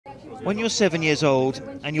When you're 7 years old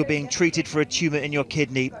and you're being treated for a tumour in your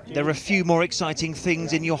kidney, there are few more exciting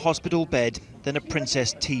things in your hospital bed than a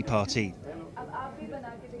princess tea party.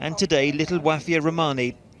 And today, little Wafia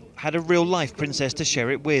Rahmani had a real-life princess to share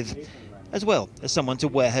it with, as well as someone to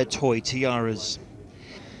wear her toy tiaras.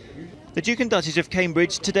 The Duke and Duchess of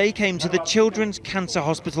Cambridge today came to the Children's Cancer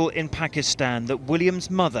Hospital in Pakistan that William's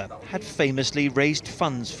mother had famously raised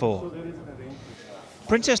funds for.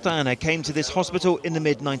 Princess Diana came to this hospital in the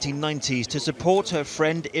mid-1990s to support her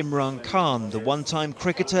friend Imran Khan, the one-time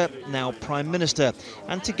cricketer, now Prime Minister,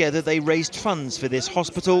 and together they raised funds for this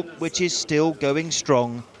hospital, which is still going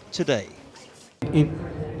strong today. It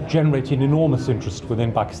generated enormous interest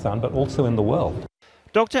within Pakistan, but also in the world.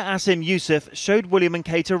 Dr. Asim Yusuf showed William and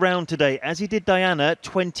Kate around today, as he did Diana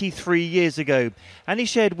 23 years ago. And he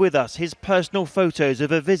shared with us his personal photos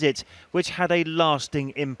of a visit which had a lasting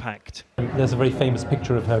impact. There's a very famous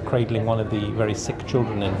picture of her cradling one of the very sick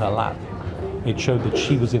children in her lap. It showed that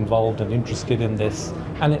she was involved and interested in this,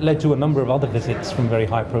 and it led to a number of other visits from very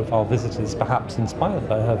high-profile visitors, perhaps inspired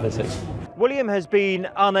by her visit. William has been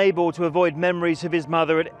unable to avoid memories of his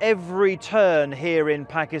mother at every turn here in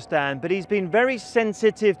Pakistan, but he's been very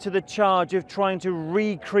sensitive to the charge of trying to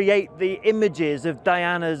recreate the images of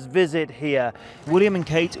Diana's visit here. William and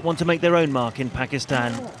Kate want to make their own mark in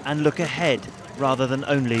Pakistan and look ahead rather than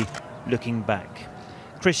only looking back.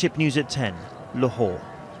 Chris Ship, News at 10, Lahore.